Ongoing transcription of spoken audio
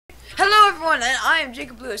everyone, and I am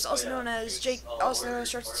Jacob Lewis, also known as Jake, also known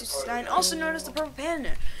as Sharks269, also known as the Purple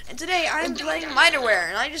Panda. And today I am playing Minerware,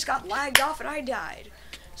 and I just got lagged off and I died.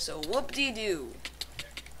 So whoop-de-doo.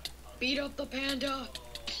 Beat up the panda.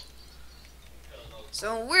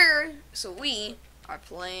 So we are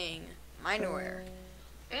playing Minerware.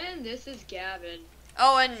 And this is Gavin.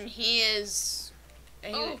 Oh, and he is.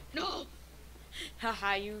 Oh no!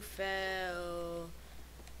 Haha, you fell.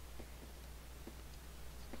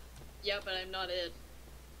 Yeah, but I'm not it.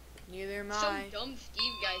 Neither am Some I. dumb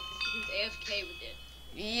Steve guy is AFK with it.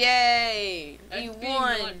 Yay! We That's being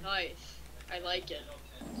won. not nice. I like it.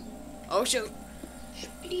 Oh shoot!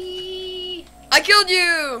 Please. I killed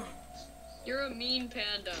you. You're a mean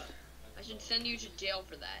panda. I should send you to jail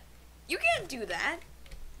for that. You can't do that.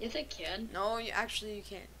 Yes, I can. No, you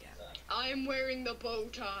can't. Yeah. I'm wearing the bow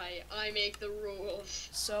tie. I make the rules.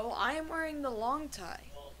 So I am wearing the long tie.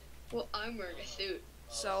 Well, I'm wearing a suit.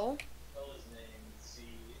 So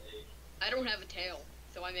I don't have a tail,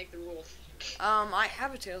 so I make the rules. I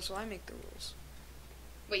have a tail, so I make the rules.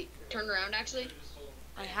 Wait, turn around actually.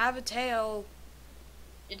 I have a tail.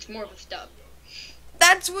 It's more of a stub.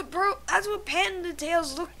 That's what panda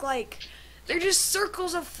tails look like. They're just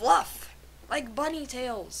circles of fluff, like bunny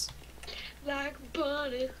tails. Like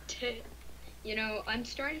bunny tail. You know, I'm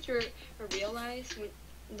starting to realize when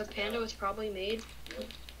the panda was probably made.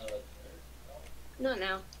 Not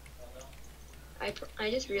now. I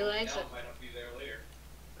just realized that.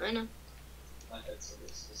 I know.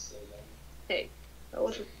 Hey, that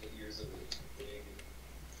wasn't.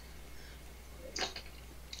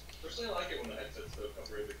 Personally, I like it when the headsets don't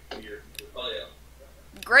cover the ear. Oh yeah.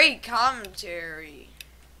 Great commentary.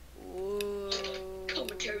 Ooh.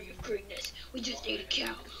 Commentary of greatness. We just ate a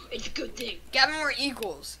cow. It's a good thing. Gavin, we're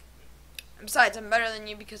equals. And besides, I'm better than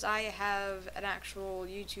you because I have an actual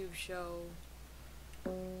YouTube show.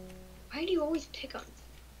 Why do you always pick on?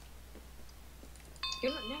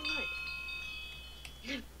 You're not. Never mind.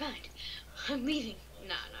 Never mind. I'm leaving.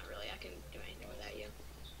 Nah, not really. I can do anything without you,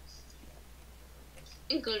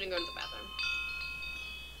 including going to the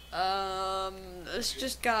bathroom. This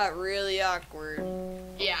just got really awkward.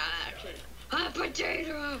 Yeah, actually. A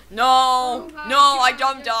potato. No, I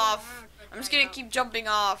jumped off. I'm just gonna keep jumping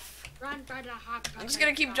off. Run for the hot potato. I'm just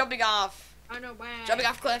gonna keep jumping off. Run away. Jumping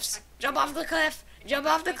off cliffs. Jump off the cliff. Jump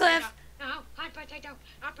off the cliff. No, hot potato.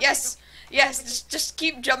 Hot potato. Yes, just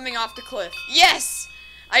keep jumping off the cliff. Yes,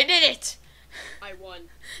 I did it. I won.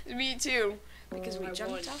 Me too, because we I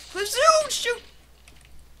jumped won. off cliffs. Oh shoot!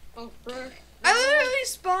 Oh, frick. I literally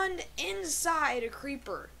spawned inside a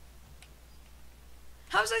creeper.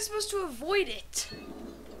 How was I supposed to avoid it?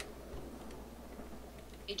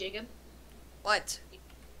 Hey, Jacob. What?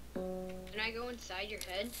 When I go inside your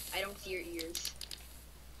head, I don't see your ears.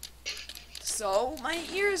 So, my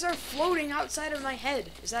ears are floating outside of my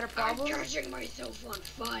head. Is that a problem? I'm catching myself on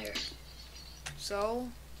fire. So?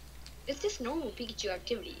 It's just normal Pikachu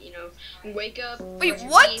activity, you know. You wake up. Wait, brush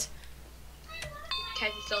your what? teeth,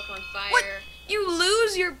 catch yourself on fire. What? You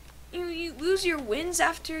lose your you lose your wins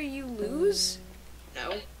after you lose?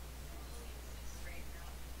 No.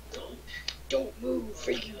 Don't move,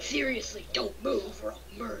 freaking seriously. Don't move or I'll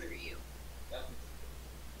murder you.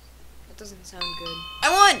 That doesn't sound good.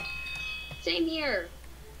 I won! Same here.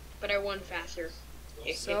 But I won faster.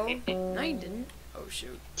 So? No, you didn't. Oh,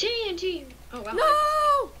 shoot. TNT. Oh, wow.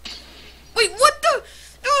 No! Wait, what the?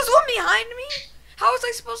 There was one behind me? How was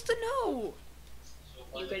I supposed to know?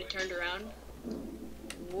 You could have turned around.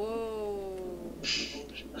 Whoa.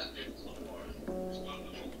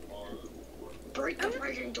 Break the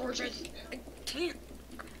freaking torches. I can't.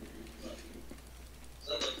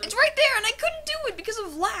 It's right there, and I couldn't do it because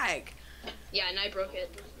of lag. Yeah, and I broke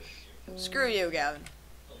it. Screw you, Gavin.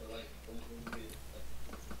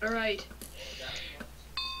 Alright.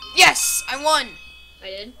 Yes, I won. I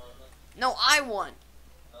did? No, I won.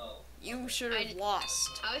 You should have did-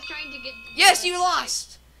 lost. I was trying to get... Yes, you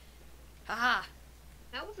lost. Haha.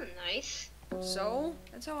 That wasn't nice. So,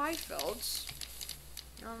 that's how I felt.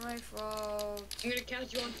 Not my fault. I'm gonna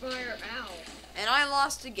catch you on fire. Ow. And I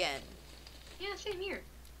lost again. Yeah, same here.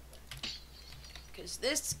 Because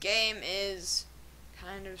this game is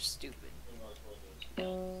kind of stupid.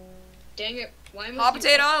 Dang it. Why am I... Hot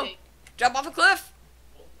potato! Jump off a cliff!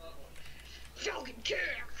 Falcon kick!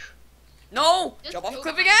 No! Just Jump off a go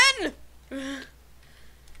cliff back. again!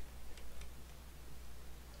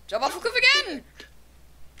 Jump off a cliff again!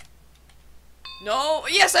 No!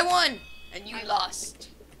 Yes, I won! And you lost.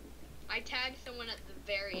 I tagged someone at the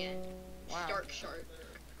very end. Wow. Stark Shark.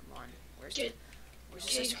 Come on. Where's Get- the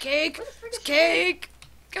Cake. cake? Where the frick It's is cake!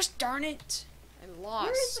 Gosh darn it. I lost.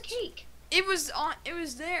 Where is the cake? It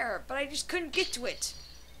was there, but I just couldn't get to it.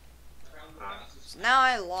 So now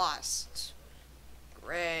I lost.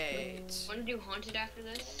 Great. Want to do haunted after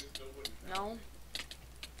this? No.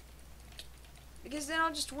 Because then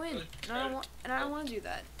I'll just win. And I don't want to do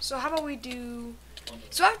that. So how about we do...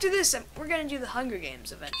 So after this, we're going to do the Hunger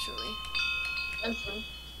Games eventually. That's fun.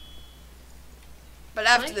 But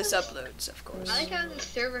after this uploads, of course. I like how the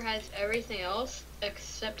server has everything else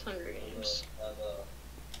except Hunger Games.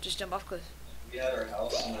 Just jump off cliff. We had our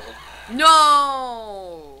house and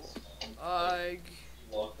No! we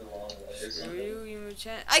walked the wrong way. Screw you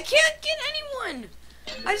chat. I can't get anyone!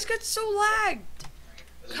 I just got so lagged.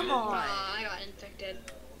 Come on. I got infected.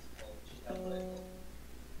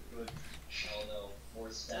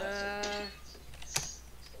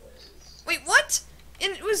 Wait, what?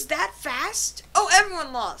 And it was that fast? Oh,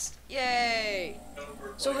 everyone lost. Yay.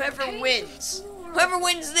 So whoever wins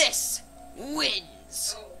this,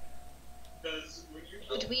 wins.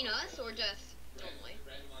 Between us or just normally?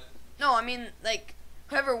 No, I mean, like,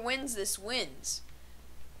 whoever wins this wins.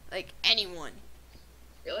 Like, anyone.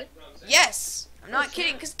 Really? Yes. I'm not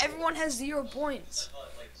kidding, because everyone has 0 points.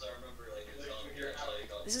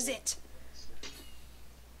 This is it.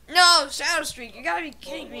 No, Shadow Streak, you gotta be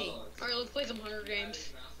kidding me. Alright, let's play some Hunger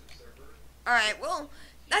Games. Alright, well,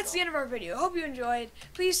 that's the end of our video. Hope you enjoyed.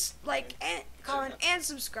 Please like, and comment, and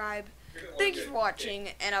subscribe. Thank you for watching,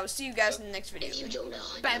 and I will see you guys in the next video.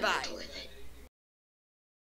 Bye-bye.